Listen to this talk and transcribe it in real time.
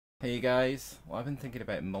Hey guys, well I've been thinking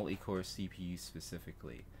about multi-core CPUs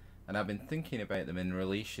specifically, and I've been thinking about them in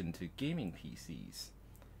relation to gaming PCs.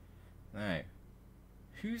 Now,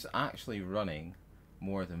 who's actually running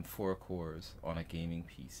more than 4 cores on a gaming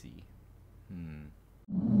PC?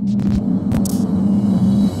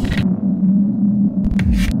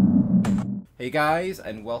 Hey guys,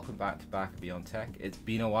 and welcome back to Back Beyond Tech. It's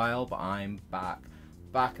been a while, but I'm back.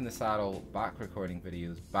 Back in the saddle, back recording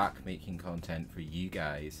videos, back making content for you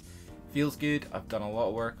guys. Feels good. I've done a lot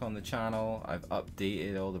of work on the channel. I've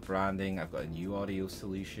updated all the branding. I've got a new audio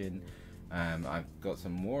solution. I've got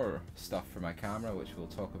some more stuff for my camera, which we'll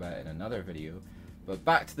talk about in another video. But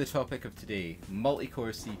back to the topic of today, multi-core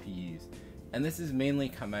CPUs. And this has mainly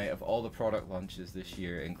come out of all the product launches this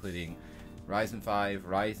year, including Ryzen 5,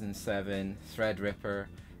 Ryzen 7, Threadripper,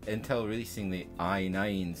 Intel releasing the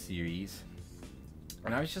i9 series.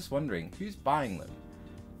 And I was just wondering, who's buying them?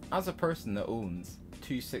 As a person that owns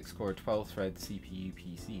two 6-core 12-thread CPU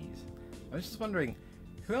PCs, I was just wondering,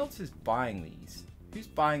 who else is buying these? Who's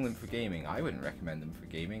buying them for gaming? I wouldn't recommend them for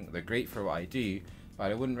gaming. They're great for what I do, but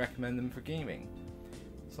I wouldn't recommend them for gaming.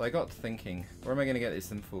 So I got to thinking, where am I going to get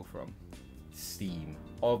this info from? Steam.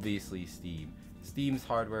 Obviously Steam. Steam's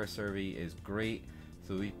hardware survey is great,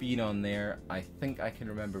 so we've been on there. I think I can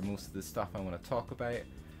remember most of the stuff I want to talk about.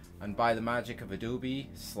 And by the magic of Adobe,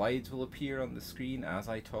 slides will appear on the screen as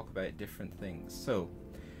I talk about different things. So,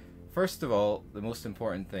 first of all, the most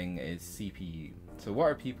important thing is CPU. So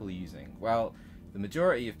what are people using? Well, the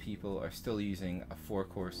majority of people are still using a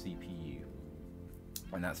 4-core CPU.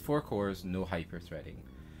 And that's 4 cores, no hyper-threading.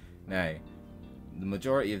 Now, the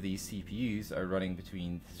majority of these CPUs are running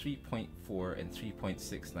between 3.4 and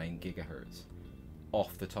 3.69 gigahertz,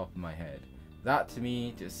 off the top of my head. That to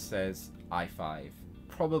me just says i5.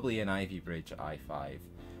 Probably an Ivy Bridge i5.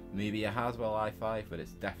 Maybe a Haswell i5, but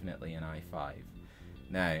it's definitely an i5.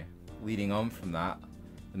 Now, leading on from that,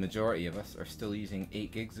 the majority of us are still using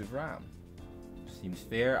 8 gigs of RAM. Seems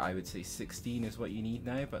fair. I would say 16 is what you need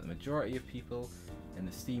now, but the majority of people in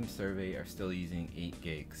the Steam survey are still using 8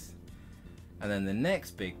 gigs. And then the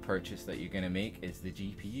next big purchase that you're going to make is the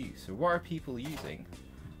GPU. So what are people using?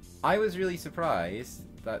 I was really surprised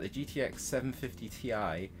that the GTX 750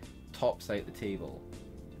 Ti tops out the table,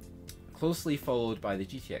 closely followed by the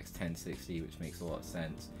GTX 1060, which makes a lot of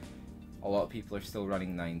sense. A lot of people are still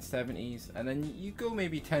running 970s, and then you go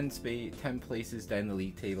maybe 10 places down the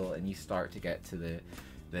league table and you start to get to the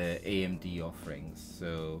AMD offerings.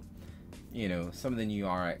 So, you know, some of the new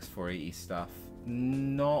RX 480 stuff,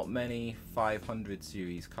 not many 500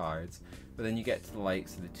 series cards, but then you get to the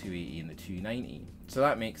likes of the 280 and the 290. So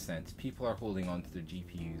that makes sense. People are holding on to their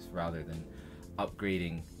GPUs rather than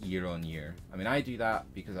upgrading year on year. I mean, I do that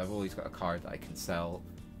because I've always got a card that I can sell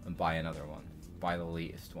and buy another one, buy the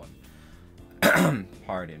latest one.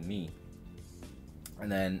 Pardon me. And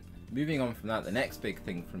then moving on from that, the next big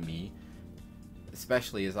thing for me,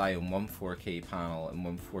 especially as I own one 4K panel and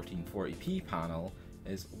one 1440p panel,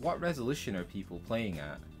 is what resolution are people playing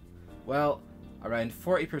at? Well, around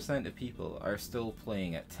 40% of people are still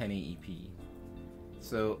playing at 1080p.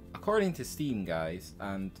 So according to Steam, guys,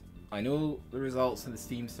 and I know the results in the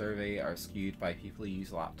Steam survey are skewed by people who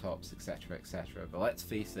use laptops, etc, etc, but let's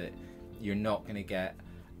face it, you're not going to get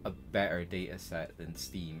a better data set than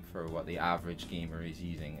Steam for what the average gamer is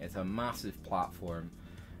using. It's a massive platform,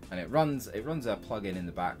 and it runs a plugin in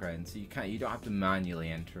the background, so you don't have to manually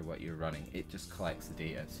enter what you're running. It just collects the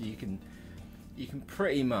data, so you can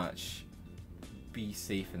pretty much be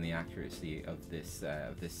safe in the accuracy of this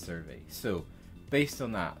survey. So based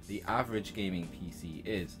on that, the average gaming PC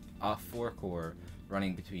is a 4-core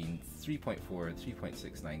running between 3.4 and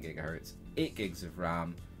 3.69 gigahertz, 8 gigs of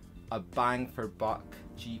RAM, a bang for buck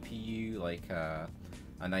GPU like a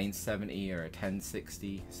 970 or a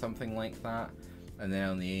 1060, something like that. And then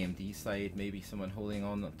on the AMD side, maybe someone holding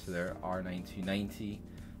on to their R9 290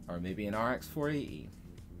 or maybe an RX 480.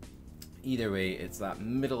 Either way, it's that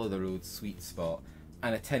middle of the road sweet spot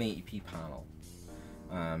and a 1080p panel.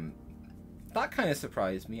 That kind of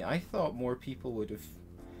surprised me. I thought more people would have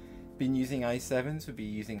been using i7s, would be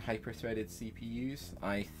using hyper-threaded CPUs.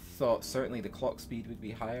 I thought certainly the clock speed would be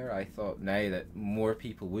higher. I thought now that more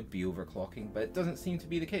people would be overclocking, but it doesn't seem to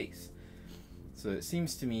be the case. So it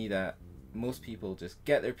seems to me that most people just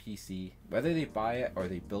get their PC, whether they buy it or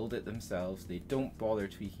they build it themselves, they don't bother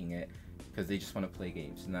tweaking it because they just want to play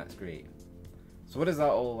games, and that's great. So what does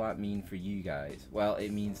all that mean for you guys? Well, it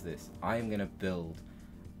means this. I'm going to build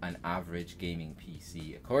an average gaming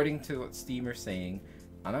PC according to what Steam are saying,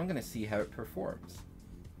 and I'm going to see how it performs,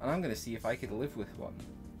 and I'm going to see if I could live with one.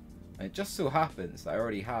 And it just so happens that I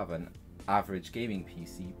already have an average gaming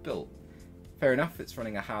PC built. Fair enough, it's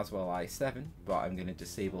running a Haswell i7, but I'm going to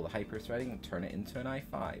disable the hyper-threading and turn it into an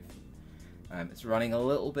i5. It's running a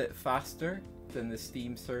little bit faster than the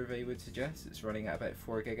Steam survey would suggest. It's running at about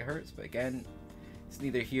 4 GHz, but again, it's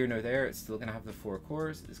neither here nor there. It's still going to have the 4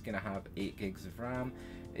 cores, it's going to have 8 gigs of RAM,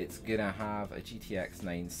 it's going to have a GTX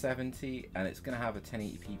 970, and it's going to have a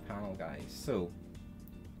 1080p panel, guys. So,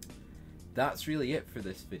 that's really it for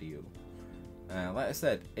this video. Like I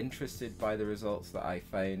said, interested by the results that I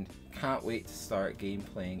found. Can't wait to start game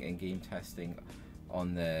playing and game testing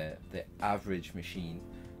on the average machine.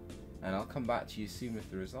 And I'll come back to you soon with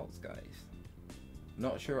the results, guys.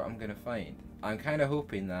 Not sure what I'm going to find. I'm kind of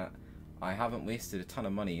hoping that I haven't wasted a ton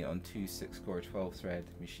of money on 2 6-core 12-thread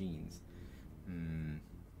machines.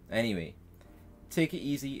 Anyway, take it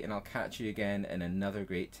easy and I'll catch you again in another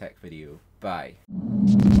great tech video. Bye.